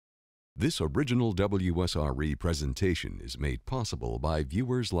This original WSRE presentation is made possible by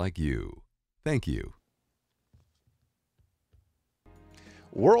viewers like you. Thank you.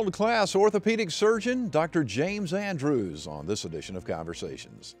 World-class orthopedic surgeon Dr. James Andrews on this edition of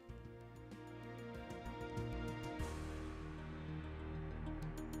Conversations.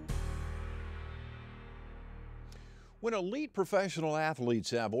 When elite professional athletes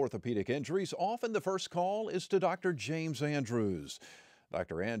have orthopedic injuries, often the first call is to Dr. James Andrews.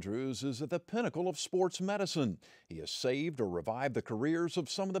 Dr. Andrews is at the pinnacle of sports medicine. He has saved or revived the careers of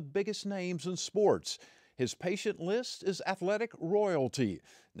some of the biggest names in sports. His patient list is athletic royalty.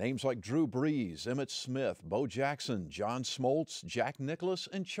 Names like Drew Brees, Emmitt Smith, Bo Jackson, John Smoltz, Jack Nicklaus,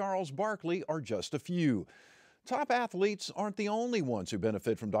 and Charles Barkley are just a few. Top athletes aren't the only ones who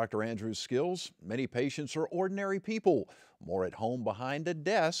benefit from Dr. Andrews' skills. Many patients are ordinary people, more at home behind a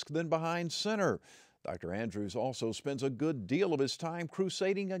desk than behind center. Dr. Andrews also spends a good deal of his time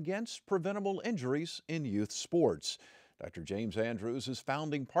crusading against preventable injuries in youth sports. Dr. James Andrews is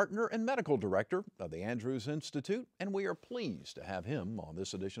founding partner and medical director of the Andrews Institute, and we are pleased to have him on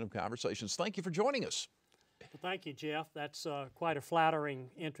this edition of Conversations. Thank you for joining us. Well, thank you, Jeff. That's quite a flattering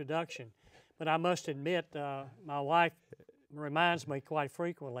introduction. But I must admit, my wife reminds me quite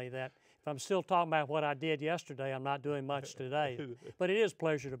frequently that if I'm still talking about what I did yesterday, I'm not doing much today. But it is a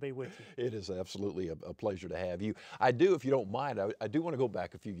pleasure to be with you. It is absolutely a pleasure to have you. I do, if you don't mind, I do want to go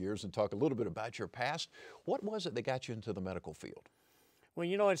back a few years and talk a little bit about your past. What was it that got you into the medical field? Well,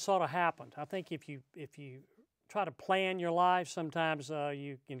 you know, it sort of happened. I think if you try to plan your life, sometimes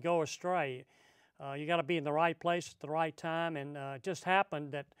you can go astray. You got to be in the right place at the right time, and it just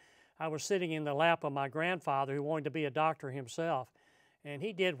happened that I was sitting in the lap of my grandfather who wanted to be a doctor himself. And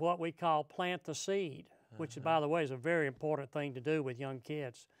he did what we call plant the seed, which, by the way, is a very important thing to do with young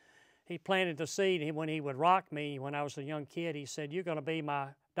kids. He planted the seed, and when he would rock me when I was a young kid, he said, "You're going to be my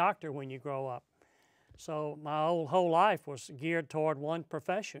doctor when you grow up." So my whole life was geared toward one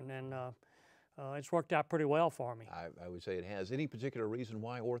profession, and it's worked out pretty well for me. I would say it has. Any particular reason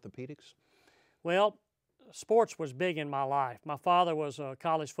why orthopedics? Well, sports was big in my life. My father was a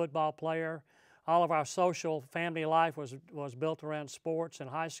college football player. All of our social family life was built around sports in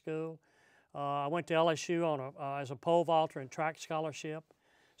high school. I went to LSU as a pole vaulter and track scholarship.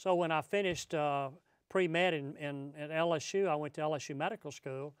 So when I finished pre-med at LSU, I went to LSU Medical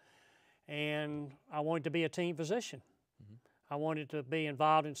School, and I wanted to be a team physician. I wanted to be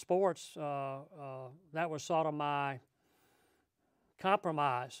involved in sports. That was sort of my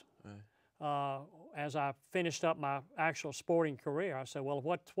compromise. As I finished up my actual sporting career, I said, well,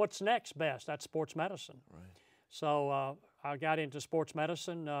 what's next best? That's sports medicine. Right. So I got into sports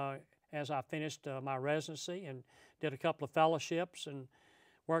medicine as I finished my residency and did a couple of fellowships and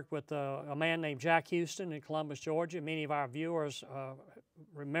worked with a man named Jack Houston in Columbus, Georgia. Many of our viewers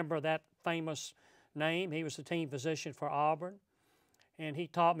remember that famous name. He was the team physician for Auburn, and he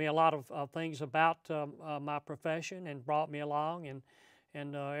taught me a lot of things about my profession and brought me along, and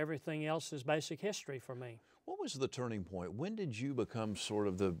everything else is basic history for me. What was the turning point? When did you become sort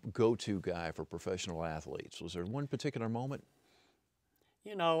of the go-to guy for professional athletes? Was there one particular moment?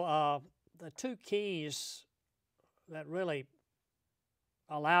 You know, the two keys that really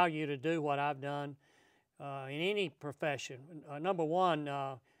allow you to do what I've done in any profession. Number one,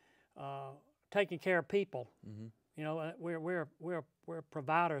 taking care of people. You know, we're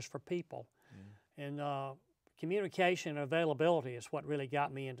providers for people, and communication and availability is what really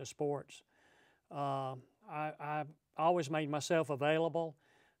got me into sports. I always made myself available.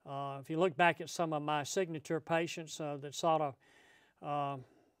 If you look back at some of my signature patients that sort of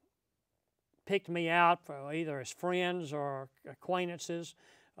picked me out for either as friends or acquaintances,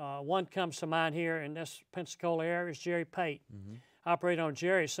 one comes to mind here in this Pensacola area is Jerry Pate. I operated on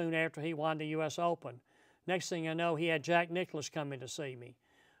Jerry soon after he won the U.S. Open. Next thing I know, he had Jack Nicklaus coming to see me.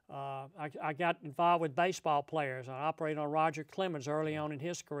 I got involved with baseball players. I operated on Roger Clemens early on in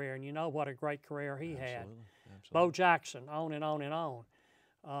his career, and you know what a great career he had. Bo Jackson, on and on and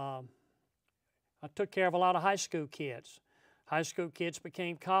on. I took care of a lot of high school kids. High school kids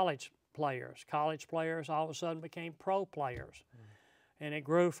became college players. College players all of a sudden became pro players. And it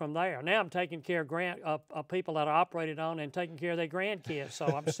grew from there. Now I'm taking care of people that I operated on and taking care of their grandkids, so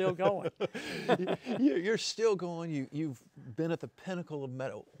I'm still going. You're still going. You've been at the pinnacle of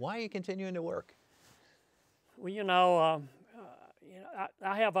medical. Why are you continuing to work? Well, you know,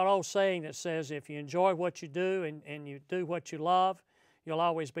 I have an old saying that says if you enjoy what you do and you do what you love, you'll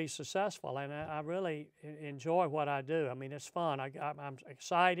always be successful. And I really enjoy what I do. I mean, it's fun. I'm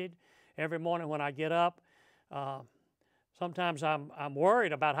excited every morning when I get up. Sometimes I'm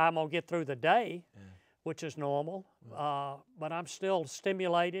worried about how I'm going to get through the day, which is normal, but I'm still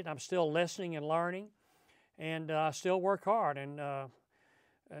stimulated. I'm still listening and learning, and I still work hard. And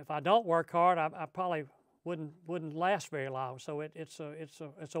if I don't work hard, I probably wouldn't last very long. So it's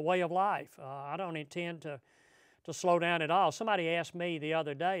a way of life. I don't intend to slow down at all. Somebody asked me the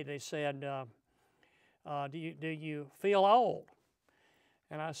other day. They said, "Do you feel old?"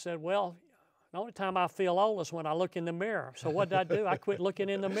 And I said, "Well, the only time I feel old is when I look in the mirror." So what did I do? I quit looking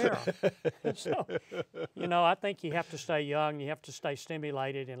in the mirror. So, you know, I think you have to stay young. You have to stay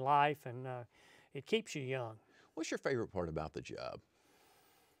stimulated in life, and it keeps you young. What's your favorite part about the job?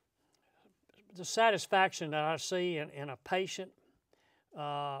 The satisfaction that I see in a patient,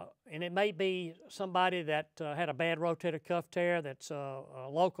 and it may be somebody that had a bad rotator cuff tear, that's a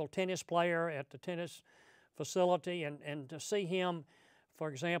local tennis player at the tennis facility, and to see him, for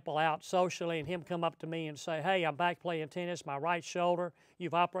example, out socially, and him come up to me and say, "Hey, I'm back playing tennis, my right shoulder,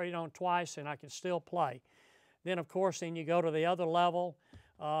 you've operated on twice, and I can still play." Then, of course, then you go to the other level.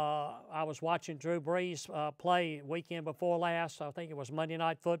 I was watching Drew Brees play weekend before last. I think it was Monday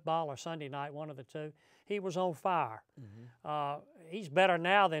Night Football or Sunday night, one of the two. He was on fire. He's better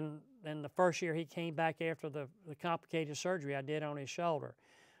now than the first year he came back after the complicated surgery I did on his shoulder.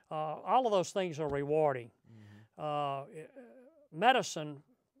 All of those things are rewarding. Medicine,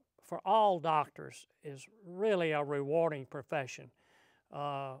 for all doctors, is really a rewarding profession.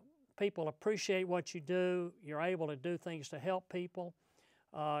 People appreciate what you do. You're able to do things to help people.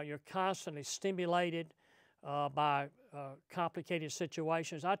 You're constantly stimulated by complicated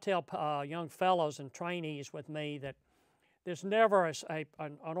situations. I tell young fellows and trainees with me that there's never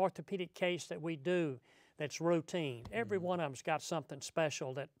an orthopedic case that we do that's routine. Every one of them's got something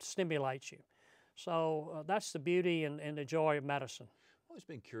special that stimulates you. So that's the beauty and the joy of medicine. I've always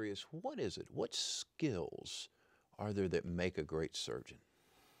been curious, what is it? What skills are there that make a great surgeon?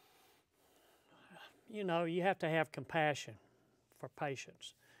 You know, you have to have compassion for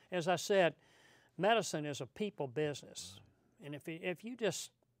patients. As I said, medicine is a people business. And if you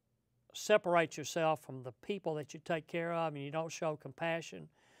just separate yourself from the people that you take care of and you don't show compassion,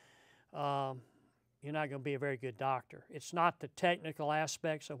 you're not going to be a very good doctor. It's not the technical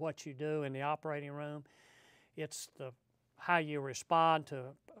aspects of what you do in the operating room. It's how you respond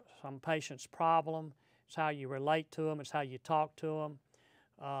to some patient's problem. It's how you relate to them. It's how you talk to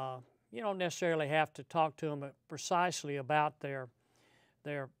them. You don't necessarily have to talk to them precisely about their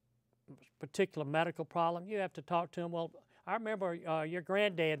particular medical problem. You have to talk to them. Well, I remember your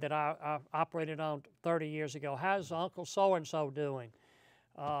granddad that I operated on 30 years ago. How's Uncle so-and-so doing?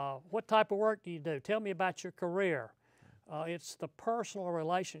 What type of work do you do? Tell me about your career. It's the personal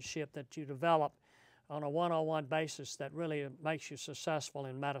relationship that you develop on a one-on-one basis that really makes you successful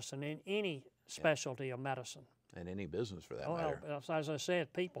in medicine, in any specialty of medicine. And any business for that matter. Well, as I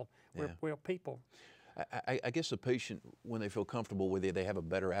said, people. We're people. I guess the patient, when they feel comfortable with you, they have a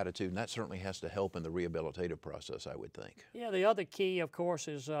better attitude, and that certainly has to help in the rehabilitative process, I would think. Yeah, the other key, of course,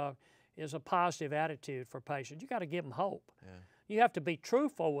 is a positive attitude for patients. You got to give them hope. Yeah. You have to be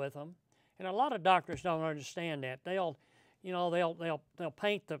truthful with them, and a lot of doctors don't understand that. They'll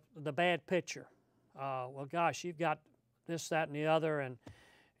paint the bad picture. Well, gosh, you've got this, that, and the other, and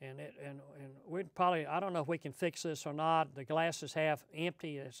we'd probably, I don't know if we can fix this or not. The glass is half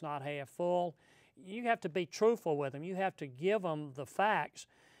empty, it's not half full. You have to be truthful with them. You have to give them the facts.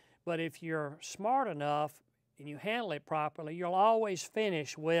 But if you're smart enough and you handle it properly, you'll always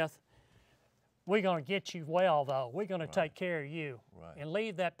finish with, "We're going to get you well, though. We're going to take care of you." Right. And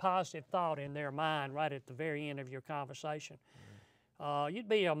leave that positive thought in their mind right at the very end of your conversation. You'd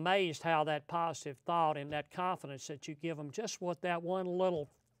be amazed how that positive thought and that confidence that you give them, just with that one little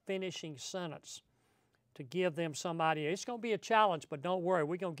finishing sentence, to give them some idea. It's going to be a challenge, but don't worry,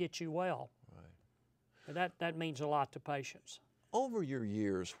 we're going to get you well. Right. That means a lot to patients. Over your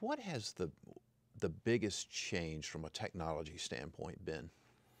years, what has the biggest change from a technology standpoint been?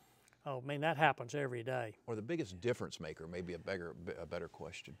 Oh, I mean, that happens every day. Or the biggest difference maker, maybe a better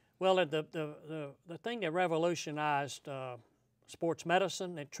question. Well, the thing that revolutionized sports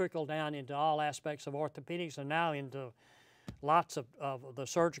medicine, it trickled down into all aspects of orthopedics and now into lots of the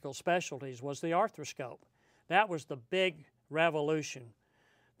surgical specialties, was the arthroscope. That was the big revolution,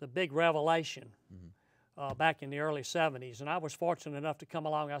 the big revelation back in the early 70s. And I was fortunate enough to come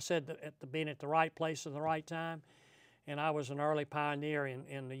along, I said, being at the right place at the right time. And I was an early pioneer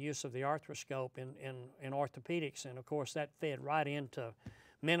in the use of the arthroscope in orthopedics. And, of course, that fed right into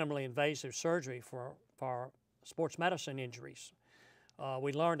minimally invasive surgery for sports medicine injuries.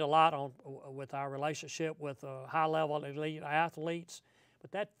 We learned a lot with our relationship with high-level elite athletes,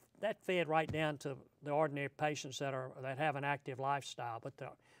 but that fed right down to the ordinary patients that have an active lifestyle. But the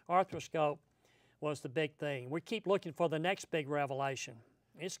arthroscope was the big thing. We keep looking for the next big revelation.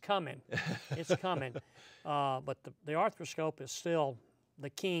 It's coming. It's coming. But the arthroscope is still the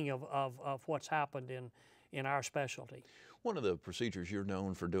king of what's happened in our specialty. One of the procedures you're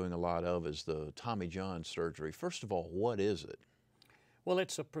known for doing a lot of is the Tommy John surgery. First of all, what is it? Well,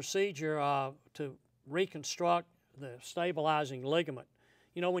 it's a procedure to reconstruct the stabilizing ligament.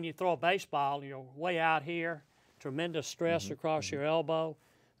 You know, when you throw a baseball, you're way out here, tremendous stress across your elbow.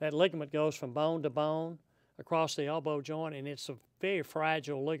 That ligament goes from bone to bone across the elbow joint, and it's a very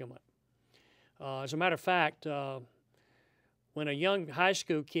fragile ligament. As a matter of fact, when a young high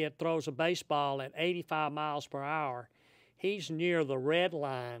school kid throws a baseball at 85 miles per hour, he's near the red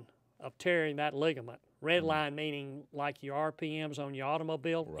line of tearing that ligament. Red line meaning like your RPMs on your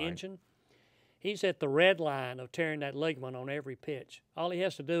automobile engine. He's at the red line of tearing that ligament on every pitch. All he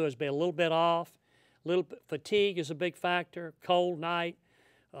has to do is be a little bit off. Fatigue is a big factor, cold night,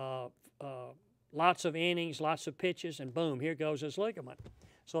 lots of innings, lots of pitches, and boom, here goes his ligament.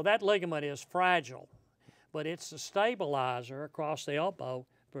 So that ligament is fragile, but it's the stabilizer across the elbow,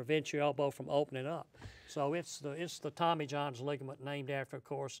 prevents your elbow from opening up. So it's the Tommy John's ligament, named after, of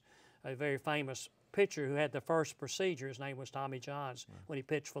course, a very famous pitcher who had the first procedure. His name was Tommy Johns when he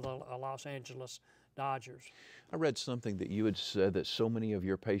pitched for the Los Angeles Dodgers. I read something that you had said that so many of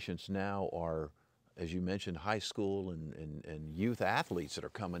your patients now are, as you mentioned, high school and youth athletes that are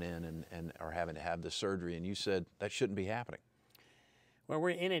coming in and are having to have the surgery, and you said that shouldn't be happening. Well,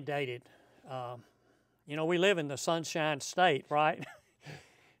 we're inundated. You know, we live in the Sunshine State, right?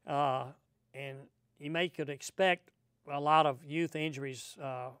 And you could expect a lot of youth injuries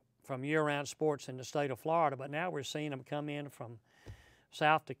from year-round sports in the state of Florida, but now we're seeing them come in from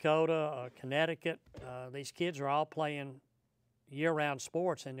South Dakota, Connecticut. These kids are all playing year-round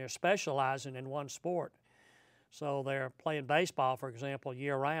sports, and they're specializing in one sport. So they're playing baseball, for example,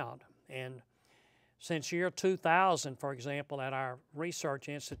 year-round. And since year 2000, for example, at our research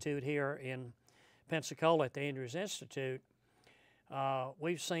institute here in Pensacola at the Andrews Institute,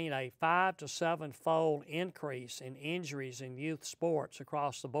 we've seen a 5 to 7-fold increase in injuries in youth sports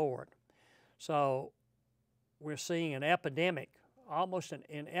across the board. So we're seeing an epidemic, almost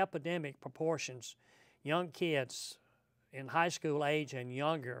in epidemic proportions, young kids in high school age and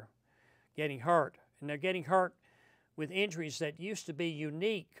younger getting hurt. And they're getting hurt with injuries that used to be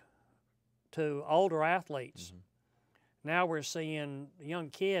unique to older athletes. Now we're seeing young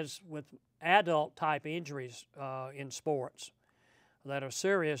kids with adult-type injuries in sports that are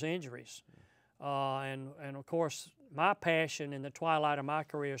serious injuries. And of course, my passion in the twilight of my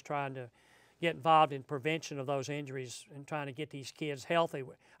career is trying to get involved in prevention of those injuries and trying to get these kids healthy.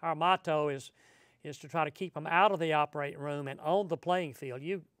 Our motto is to try to keep them out of the operating room and on the playing field.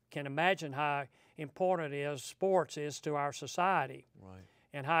 You can imagine how important sports is to our society,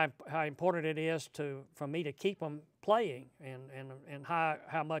 and how important it is for me to keep them playing, and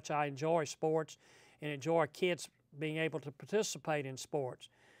how much I enjoy sports and enjoy kids being able to participate in sports.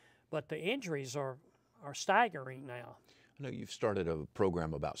 But the injuries are staggering now. I know you've started a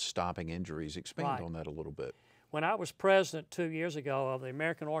program about stopping injuries. Expand on that a little bit. When I was president 2 years ago of the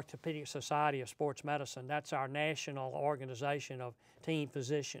American Orthopedic Society of Sports Medicine, that's our national organization of team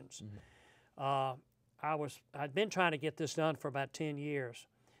physicians, I'd been trying to get this done for about 10 years,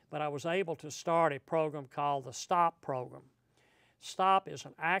 but I was able to start a program called the STOP program. STOP is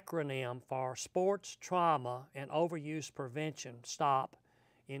an acronym for Sports Trauma and Overuse Prevention, STOP,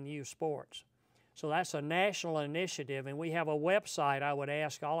 in youth sports. So that's a national initiative, and we have a website I would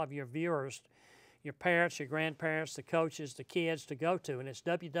ask all of your viewers, your parents, your grandparents, the coaches, the kids to go to, and it's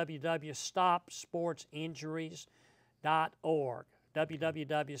www.stopsportsinjuries.org,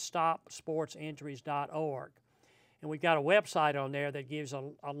 www.stopsportsinjuries.org. And we've got a website on there that gives a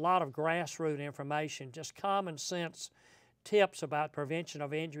lot of grassroots information, just common sense tips about prevention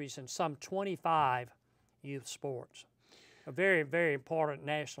of injuries in some 25 youth sports. A very, very important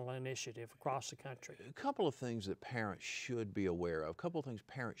national initiative across the country. A couple of things that parents should be aware of, a couple of things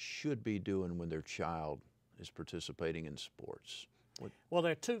parents should be doing when their child is participating in sports. Well,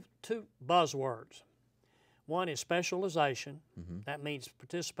 there are two buzzwords. One is specialization. That means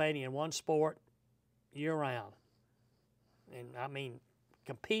participating in one sport year-round. And I mean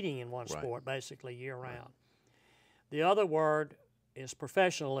competing in one sport basically year-round. The other word is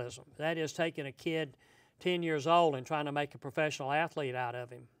professionalism. That is taking a kid 10 years old and trying to make a professional athlete out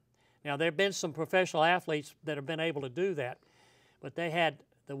of him. Now, there have been some professional athletes that have been able to do that, but they had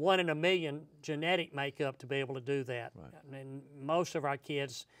the 1 in a million genetic makeup to be able to do that. And most of our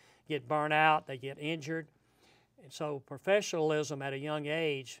kids get burnt out, they get injured. And so professionalism at a young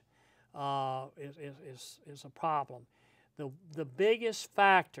age is a problem. The biggest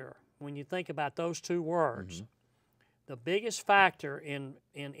factor when you think about those two words, the biggest factor in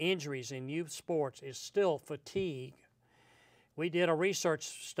injuries in youth sports is still fatigue. We did a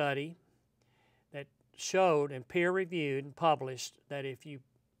research study that showed and peer-reviewed and published that if you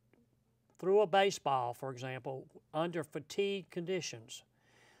threw a baseball, for example, under fatigue conditions,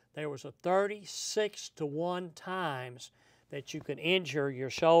 there was a 36-to-1 times that you could injure your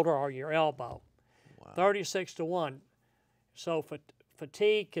shoulder or your elbow. Wow. 36-to-1. So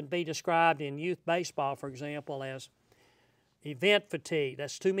fatigue can be described in youth baseball, for example, as event fatigue.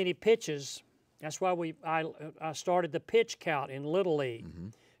 That's too many pitches. That's why I started the pitch count in Little League.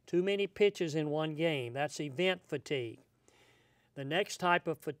 Too many pitches in one game. That's event fatigue. The next type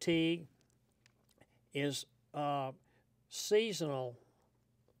of fatigue is seasonal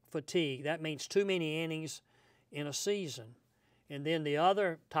fatigue. That means too many innings in a season. And then the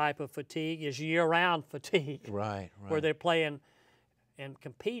other type of fatigue is year-round fatigue. Right. Where they're playing and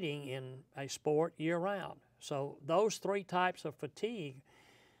competing in a sport year-round. So those three types of fatigue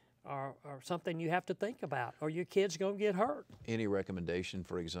are something you have to think about, or your kid's going to get hurt. Any recommendation,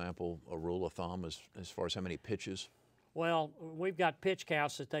 for example, a rule of thumb as far as how many pitches? Well, we've got pitch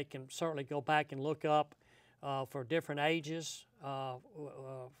counts that they can certainly go back and look up for different ages, from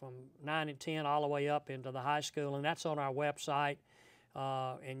 9 and 10 all the way up into the high school, and that's on our website,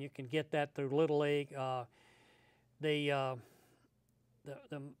 and you can get that through Little League. The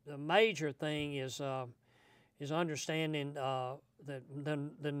major thing is understanding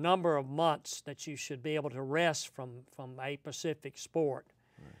the number of months that you should be able to rest from a specific sport,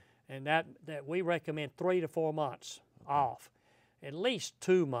 and that we recommend 3 to 4 months off, at least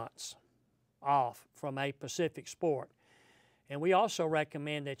 2 months off from a specific sport. And we also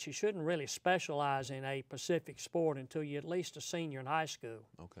recommend that you shouldn't really specialize in a specific sport until you're at least a senior in high school.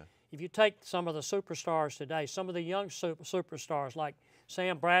 Okay. If you take some of the superstars today, some of the young superstars like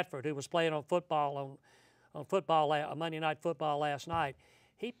Sam Bradford, who was playing on football on Monday Night Football last night,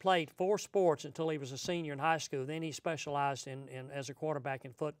 he played 4 sports until he was a senior in high school. Then he specialized in as a quarterback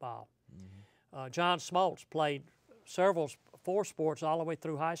in football. John Smoltz played 4 sports all the way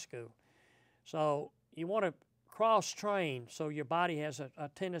through high school. So you want to cross-train so your body has a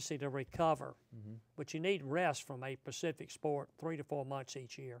tendency to recover. But you need rest from a specific sport 3 to 4 months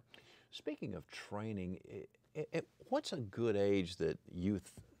each year. Speaking of training, what's a good age that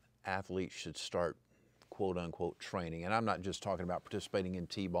youth athletes should start quote-unquote training? And I'm not just talking about participating in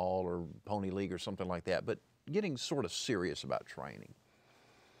T-ball or Pony League or something like that, but getting sort of serious about training.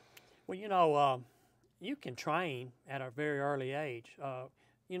 Well, you know, you can train at a very early age.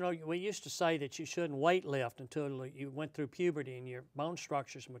 You know, we used to say that you shouldn't weight lift until you went through puberty and your bone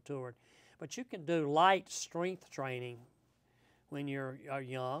structures matured. But you can do light strength training when you're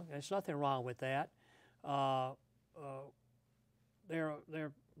young. There's nothing wrong with that. There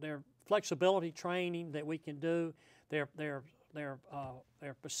are flexibility training that we can do. There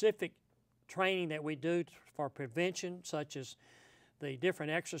specific training that we do for prevention, such as the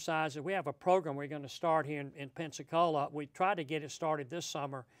different exercises. We have a program we're going to start here in Pensacola. We tried to get it started this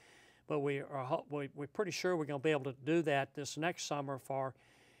summer, but we're pretty sure we're going to be able to do that this next summer for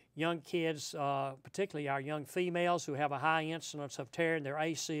young kids, particularly our young females who have a high incidence of tearing their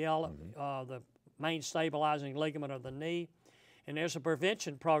ACL, the main stabilizing ligament of the knee. And there's a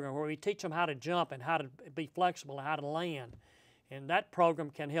prevention program where we teach them how to jump and how to be flexible and how to land. And that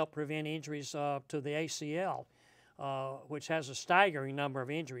program can help prevent injuries to the ACL. Which has a staggering number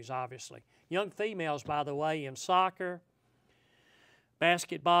of injuries, obviously. Young females, by the way, in soccer,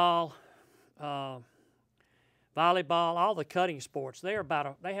 basketball, volleyball, all the cutting sports, they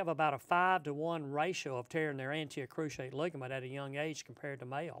have about a 5-to-1 ratio of tearing their anterior cruciate ligament at a young age compared to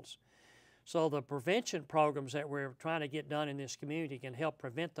males. So the prevention programs that we're trying to get done in this community can help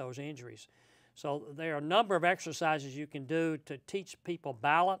prevent those injuries. So there are a number of exercises you can do to teach people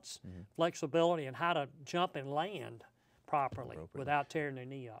balance, flexibility, and how to jump and land properly without tearing their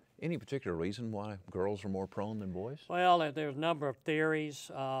knee up. Any particular reason why girls are more prone than boys? Well, there's a number of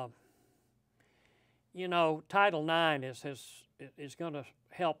theories. You know, Title IX is going to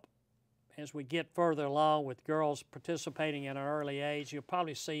help as we get further along with girls participating at an early age. You'll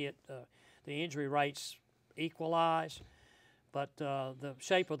probably see it, the injury rates equalize. But the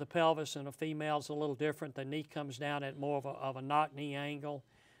shape of the pelvis in a female is a little different. The knee comes down at more of a knock-knee angle.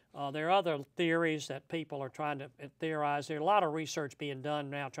 There are other theories that people are trying to theorize. There's a lot of research being done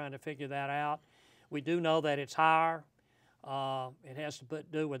now trying to figure that out. We do know that it's higher. It has to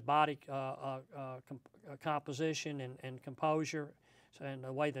do with body composition and composure and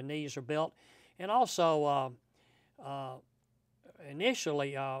the way the knees are built. And also,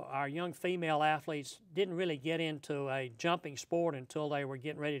 initially, our young female athletes didn't really get into a jumping sport until they were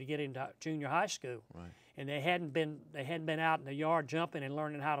getting ready to get into junior high school. Right. And they hadn't been out in the yard jumping and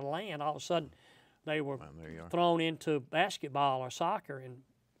learning how to land. All of a sudden, they were thrown into basketball or soccer, and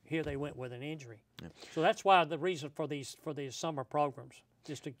here they went with an injury. Yeah. So that's why the reason for these summer programs,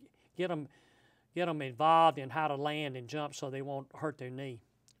 just to get them involved in how to land and jump so they won't hurt their knee.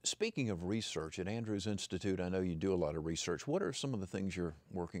 Speaking of research, at Andrews Institute, I know you do a lot of research. What are some of the things you're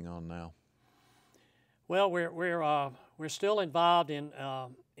working on now? Well, we're still involved in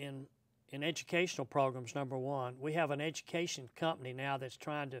educational programs. Number one, we have an education company now that's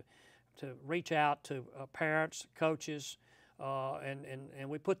trying to reach out to parents, coaches, and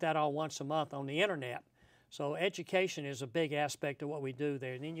we put that on once a month on the internet. So education is a big aspect of what we do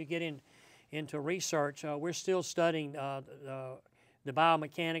there. And then you get into research. We're still studying the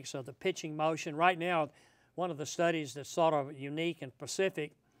biomechanics of the pitching motion. Right now, one of the studies that's sort of unique and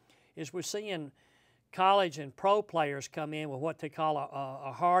specific is we're seeing college and pro players come in with what they call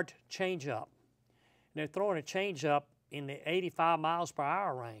a hard changeup. They're throwing a changeup in the 85 miles per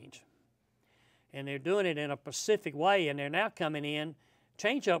hour range. And they're doing it in a specific way, and they're now coming in.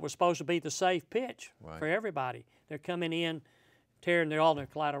 Changeup was supposed to be the safe pitch for everybody. They're coming in, tearing their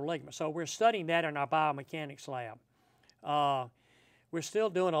alternate collateral ligament. So we're studying that in our biomechanics lab. We're still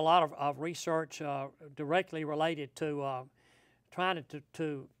doing a lot of research directly related to trying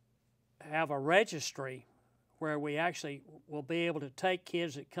to have a registry where we actually will be able to take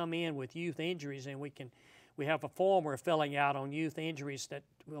kids that come in with youth injuries, and we have a form we're filling out on youth injuries that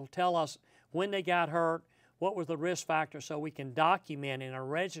will tell us when they got hurt, what was the risk factor, so we can document in a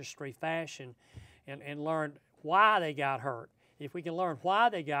registry fashion and learn why they got hurt. If we can learn why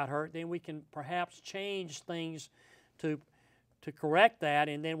they got hurt, then we can perhaps change things to correct that,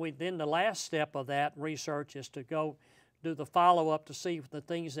 and then the last step of that research is to go do the follow-up to see if the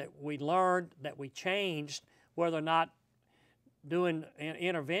things that we learned, that we changed, whether or not doing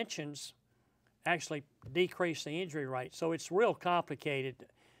interventions actually decrease the injury rate. So it's real complicated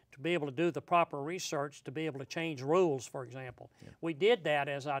to be able to do the proper research, to be able to change rules, for example. Yeah. We did that,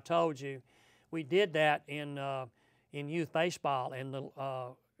 as I told you, we did that in youth baseball, and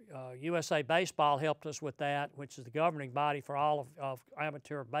the USA Baseball helped us with that, which is the governing body for all of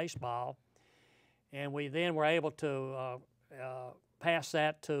amateur baseball. And we then were able to pass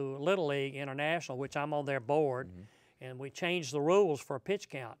that to Little League International, which I'm on their board, and we changed the rules for a pitch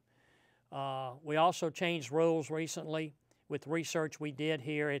count. We also changed rules recently with research we did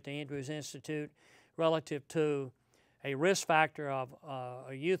here at the Andrews Institute relative to a risk factor of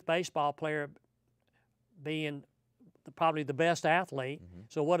a youth baseball player being probably the best athlete.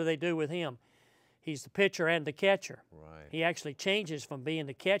 So what do they do with him? He's the pitcher and the catcher. Right. He actually changes from being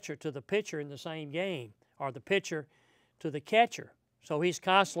the catcher to the pitcher in the same game, or the pitcher to the catcher. So he's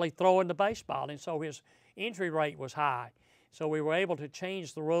constantly throwing the baseball, and so his injury rate was high. So we were able to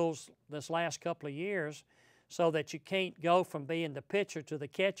change the rules this last couple of years so that you can't go from being the pitcher to the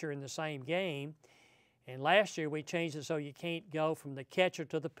catcher in the same game. And last year we changed it so you can't go from the catcher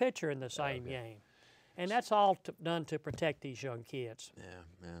to the pitcher in the same game. And that's all done to protect these young kids. Yeah,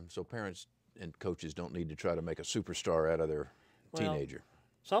 man. So parents and coaches don't need to try to make a superstar out of their teenager.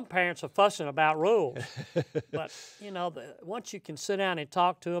 Some parents are fussing about rules, but, you know, once you can sit down and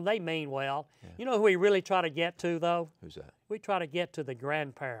talk to them, they mean well. Yeah. You know who we really try to get to, though? Who's that? We try to get to the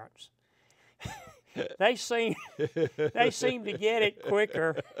grandparents. They seem to get it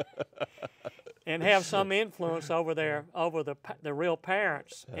quicker and have some influence over the real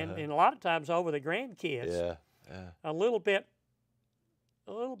parents, and a lot of times over the grandkids. Yeah, yeah. A little bit,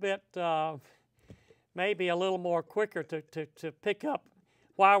 maybe a little more quicker to pick up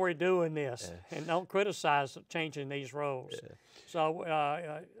why we're doing this, and don't criticize changing these rules. Yeah.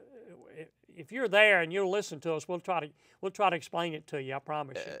 So if you're there and you'll listen to us, we'll try to explain it to you. I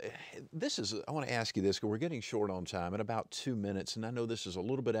promise you. I want to ask you this, because we're getting short on time, in about 2 minutes, and I know this is a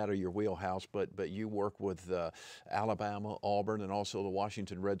little bit out of your wheelhouse, but you work with Alabama, Auburn, and also the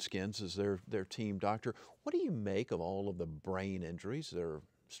Washington Redskins as their team doctor. What do you make of all of the brain injuries that are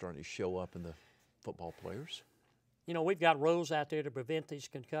starting to show up in the football players? You know, we've got rules out there to prevent these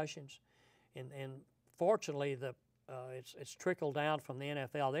concussions, and fortunately it's trickled down from the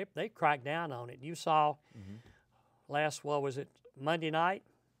NFL. They cracked down on it. You saw Monday night?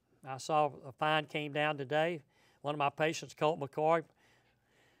 I saw a fine came down today. One of my patients, Colt McCoy,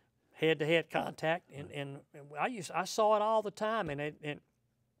 head-to-head contact, and I saw it all the time, and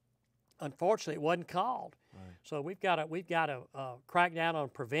unfortunately it wasn't called. Right. So we've got to crack down on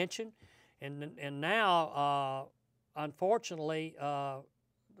prevention, and now unfortunately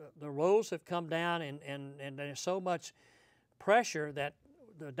the rules have come down, and there's so much pressure that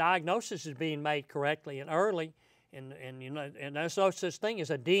the diagnosis is being made correctly and early, and you know, and there's no such thing as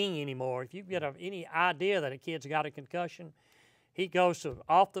a ding anymore. If you get any idea that a kid's got a concussion, he goes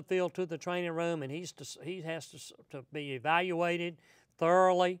off the field to the training room, and he has to be evaluated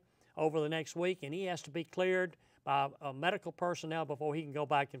thoroughly over the next week, and he has to be cleared by medical personnel before he can go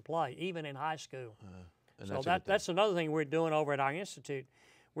back and play, even in high school. So that's another thing we're doing over at our institute.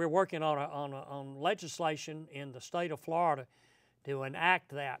 We're working on legislation in the state of Florida to enact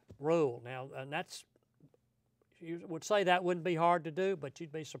that rule. Now, and you would say that wouldn't be hard to do, but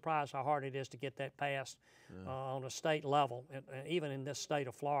you'd be surprised how hard it is to get that passed on a state level, even in this state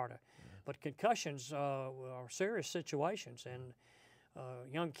of Florida. But concussions are serious situations, and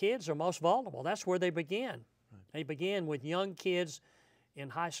young kids are most vulnerable. That's where they begin. They begin with young kids in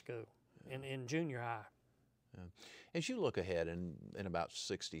high school, in junior high. As you look ahead in about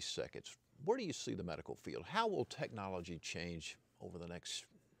 60 seconds, where do you see the medical field? How will technology change over the next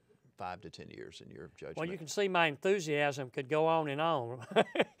 5 to 10 years in your judgment? Well, you can see my enthusiasm could go on and on.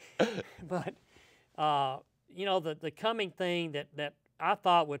 But, you know, the coming thing that I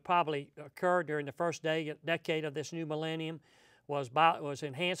thought would probably occur during the first decade of this new millennium was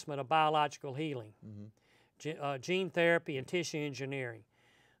enhancement of biological healing, gene therapy and tissue engineering.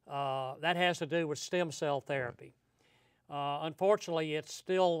 That has to do with stem cell therapy. Unfortunately, it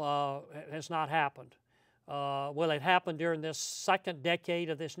still has not happened. Will it happen during this second decade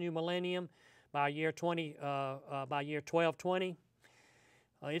of this new millennium, by year 1220?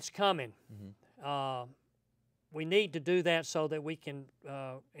 It's coming. We need to do that so that we can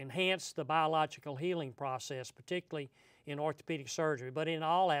enhance the biological healing process, particularly in orthopedic surgery, but in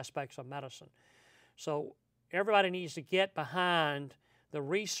all aspects of medicine. So everybody needs to get behind the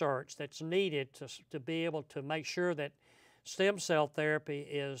research that's needed to be able to make sure that stem cell therapy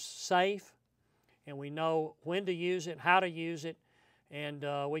is safe, and we know when to use it, how to use it, and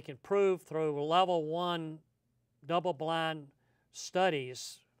we can prove through level 1 double-blind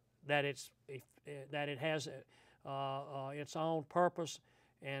studies that it has its own purpose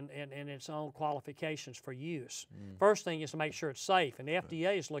and its own qualifications for use. First thing is to make sure it's safe, and the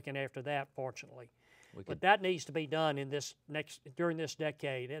FDA is looking after that, fortunately. But that needs to be done during this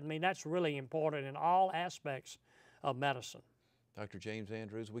decade. I mean, that's really important in all aspects of medicine. Dr. James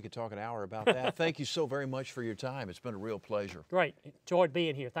Andrews, we could talk an hour about that. Thank you so very much for your time. It's been a real pleasure. Great. Enjoyed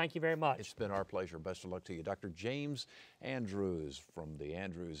being here. Thank you very much. It's been our pleasure. Best of luck to you. Dr. James Andrews from the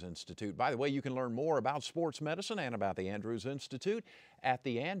Andrews Institute. By the way, you can learn more about sports medicine and about the Andrews Institute at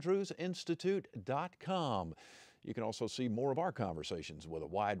theandrewsinstitute.com. You can also see more of our conversations with a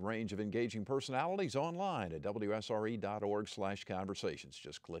wide range of engaging personalities online at wsre.org/conversations.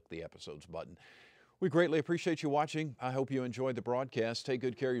 Just click the episodes button. We greatly appreciate you watching. I hope you enjoyed the broadcast. Take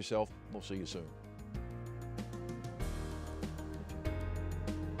good care of yourself. We'll see you soon.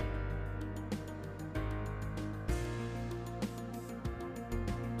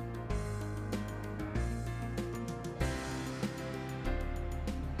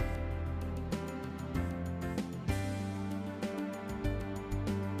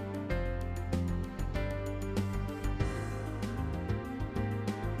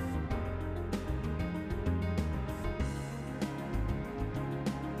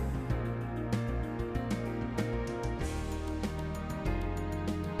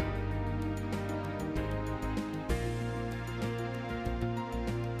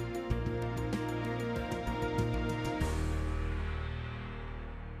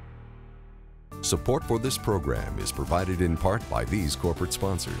 Support for this program is provided in part by these corporate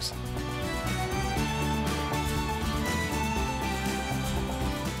sponsors.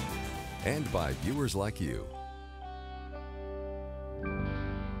 And by viewers like you.